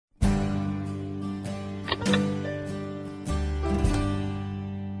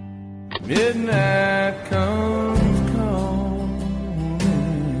midnight comes calling.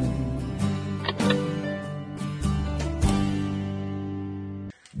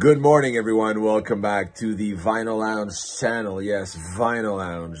 Good morning, everyone. Welcome back to the Vinyl Lounge channel. Yes, Vinyl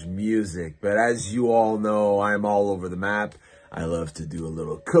Lounge music. But as you all know, I'm all over the map. I love to do a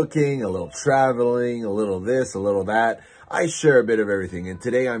little cooking, a little traveling, a little this, a little that. I share a bit of everything. And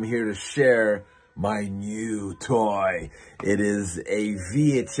today I'm here to share my new toy. It is a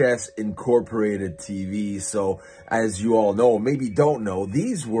VHS incorporated TV. So as you all know, maybe don't know,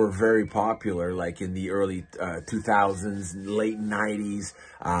 these were very popular like in the early 2000s, late 90s.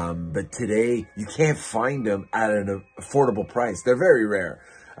 But today you can't find them at an affordable price. They're very rare.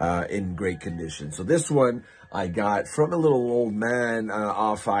 In great condition. So this one I got from a little old man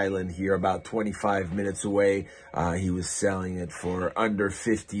off island here, about 25 minutes away. He was selling it for under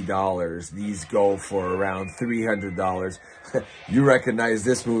 $50. These go for around $300. You recognize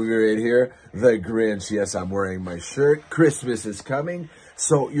this movie right here, The Grinch. Yes, I'm wearing my shirt. Christmas is coming.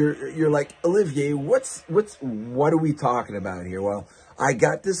 So you're like, Olivier, what are we talking about here? Well, I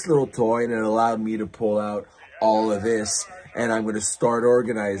got this little toy and it allowed me to pull out all of this. And I'm going to start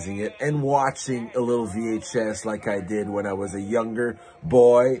organizing it and watching a little VHS like I did when I was a younger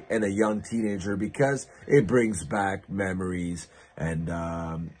boy and a young teenager, because it brings back memories. And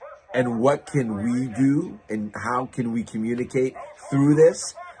what can we do and how can we communicate through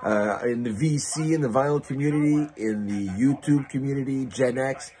this? In the VC, in the vinyl community, in the YouTube community, Gen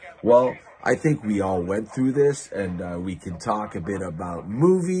X, well, I think we all went through this, and we can talk a bit about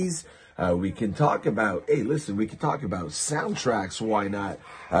movies. We can talk about, hey, listen, we can talk about soundtracks. Why not?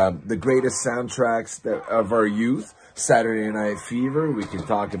 The greatest soundtracks of our youth, Saturday Night Fever. We can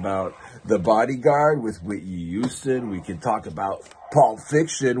talk about The Bodyguard with Whitney Houston. We can talk about Pulp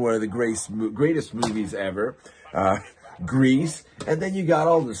Fiction, one of the greatest movies ever. Grease. And then you got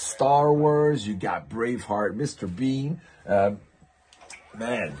all the Star Wars. You got Braveheart, Mr. Bean.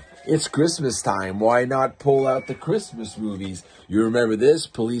 Man, it's Christmas time. Why not pull out the Christmas movies? You remember this,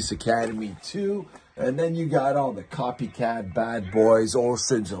 Police Academy 2, and then you got all the copycat Bad Boys,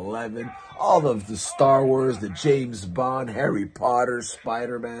 Ocean's 11, all of the Star Wars, the James Bond, Harry Potter,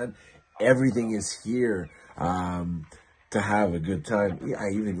 Spider-Man. Everything is here to have a good time. Yeah,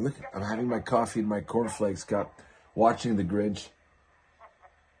 I'm having my coffee in my cornflakes cup, watching The Grinch.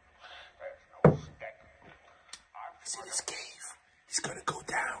 He's in his cave. He's gonna go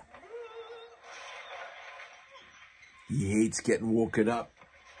down. He hates getting woken up.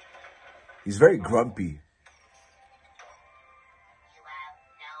 He's very grumpy.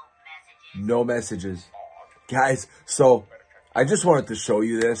 No messages. Guys, so I just wanted to show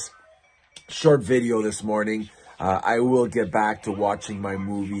you this short video this morning. I will get back to watching my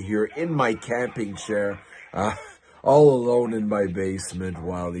movie here in my camping chair, all alone in my basement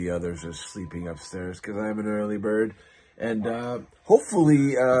while the others are sleeping upstairs because I'm an early bird. And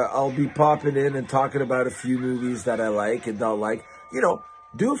hopefully I'll be popping in and talking about a few movies that I like and don't like. You know,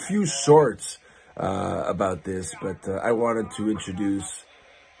 do a few shorts about this. But I wanted to introduce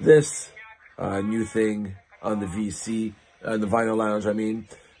this new thing on the VC, the Vinyl Lounge, I mean.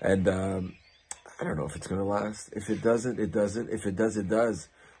 And I don't know if it's going to last. If it doesn't, it doesn't. If it does, it does.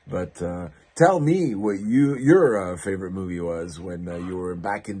 But tell me what your favorite movie was when you were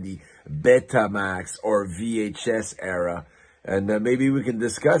back in the Betamax or VHS era. And maybe we can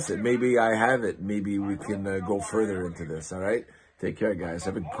discuss it. Maybe I have it. Maybe we can go further into this, all right? Take care, guys.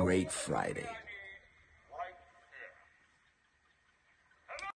 Have a great Friday.